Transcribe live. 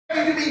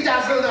To be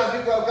dazzled as we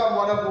welcome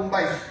one of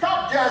Mumbai's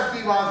top jazz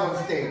divas on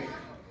stage.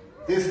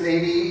 This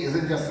lady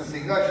isn't just a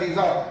singer, she's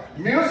a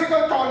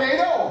musical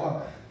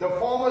tornado. The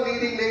former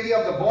leading lady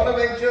of the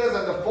Bonaventures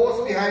and the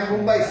force behind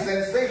Mumbai's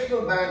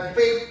sensational band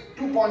Fate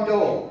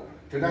 2.0.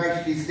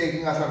 Tonight she's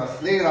taking us on a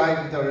sleigh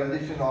ride with a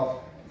rendition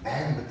of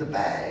Man with the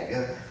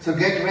Bag. So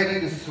get ready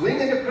to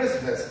swing into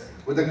Christmas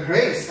with the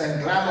grace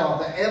and glamour of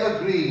the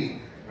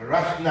evergreen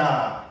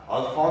Rashna,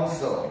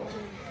 Alphonso.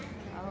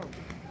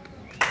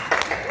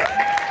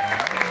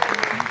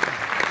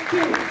 So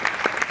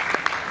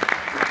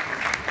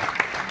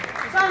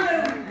I'm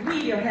going to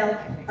need your help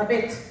a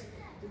bit to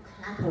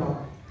clap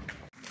along.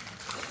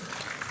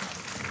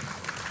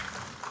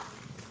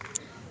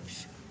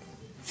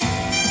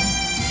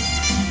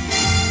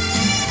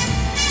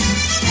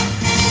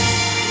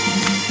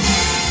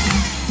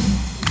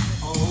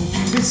 Oh,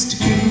 Mr.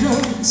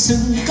 Kingdom,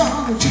 soon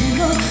gonna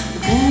jingle, the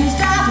bells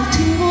that'll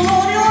tingle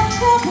all your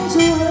troubles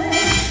away.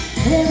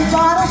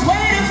 Everybody's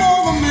waiting for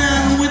the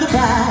man with the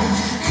bag.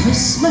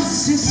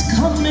 Christmas is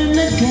coming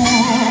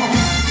again.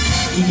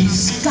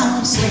 He's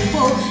got a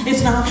stable,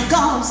 it's not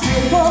God's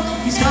stable.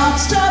 He's got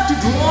stuff to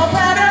drop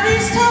out and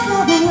he's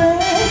covered away.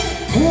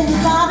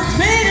 Everybody's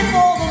waiting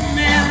for the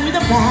man with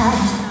the bag.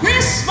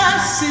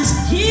 Christmas is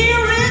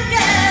here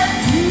again.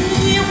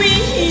 He'll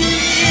be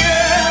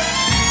here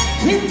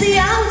with the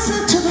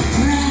answer to the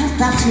prayers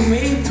that you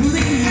made through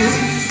the years.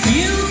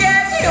 You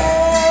get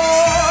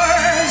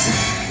yours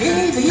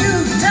if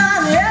you've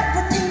done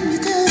everything you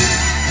could.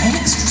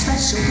 Extra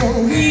special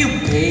go he'll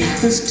pay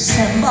this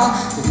December,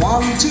 the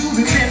one to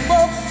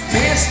remember.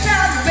 Best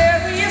and the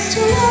berries to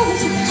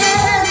always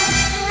have.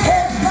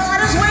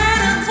 Everybody's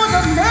waiting for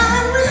the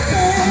man with the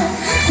bag.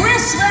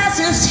 Christmas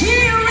is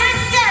here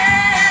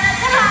again.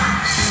 Come on.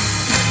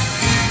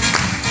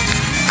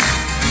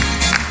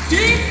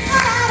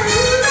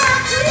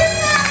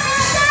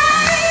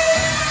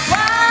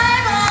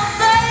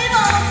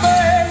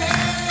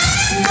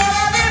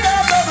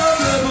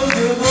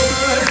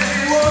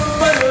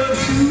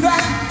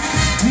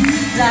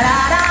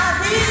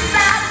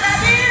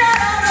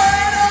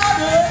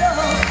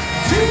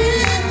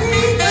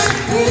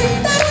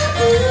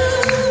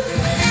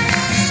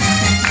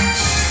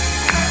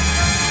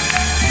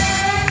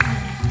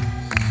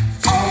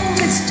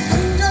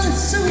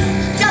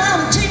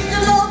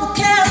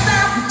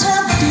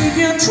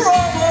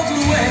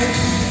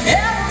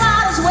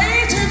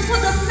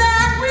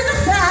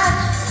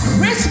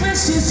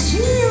 Is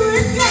here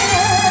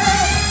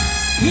again.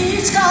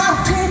 He's got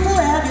a people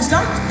and he's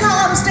not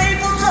gonna stay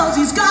for cause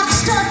he's got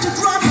stuff to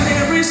drop at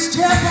every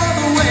step of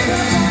the way.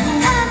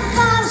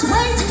 Everybody's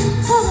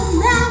waiting for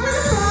the man with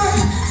the bag.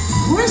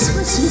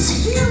 Christmas is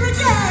here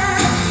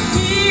again.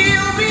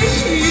 He'll be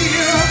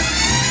here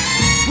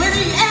with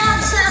the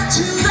answer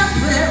to the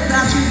prayer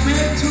that you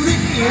made to the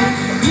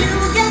end.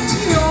 You'll get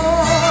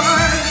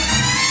yours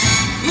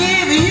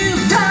if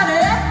you've done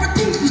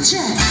everything you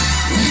check.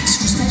 The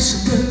extra special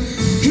good.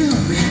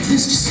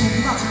 This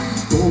December,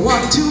 the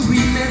one to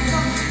remember.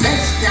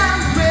 Let's down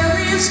where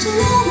we used to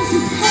always be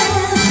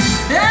held.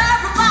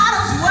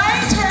 Everybody's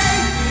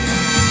waiting.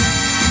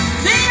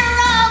 They're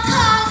all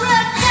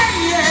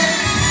congregating,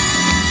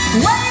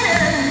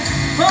 waiting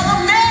for the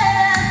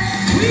man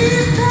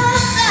with the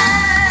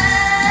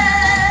bag.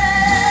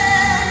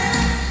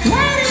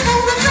 Waiting for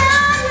the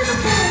man with the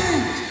bag.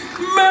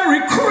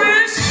 Merry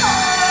Christmas.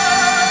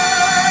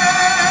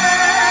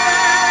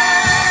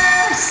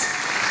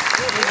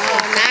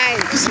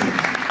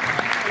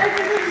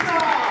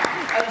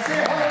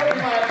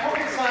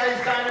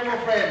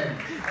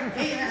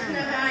 Hey,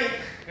 Rashna, hi.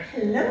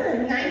 Hello.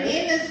 My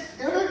name is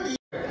Little.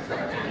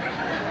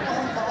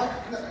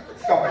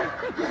 Stop it.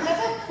 You have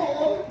a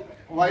phone?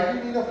 Why do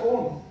you need a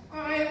phone? I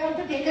want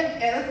to take an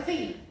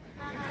selfie.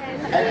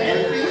 An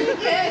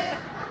selfie? Yes,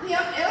 we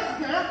are elves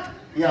now.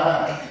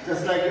 Yeah,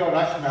 just like your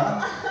Rashna.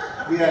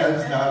 We are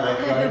elves now, like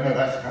you're in a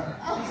Rashna.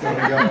 So we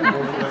have to go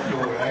for a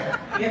show, right?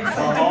 Yes.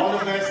 So all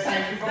the best.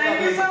 Thank you for coming.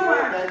 Thank you so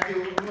much. Thank you.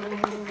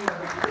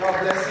 God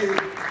bless you.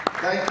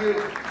 Thank you.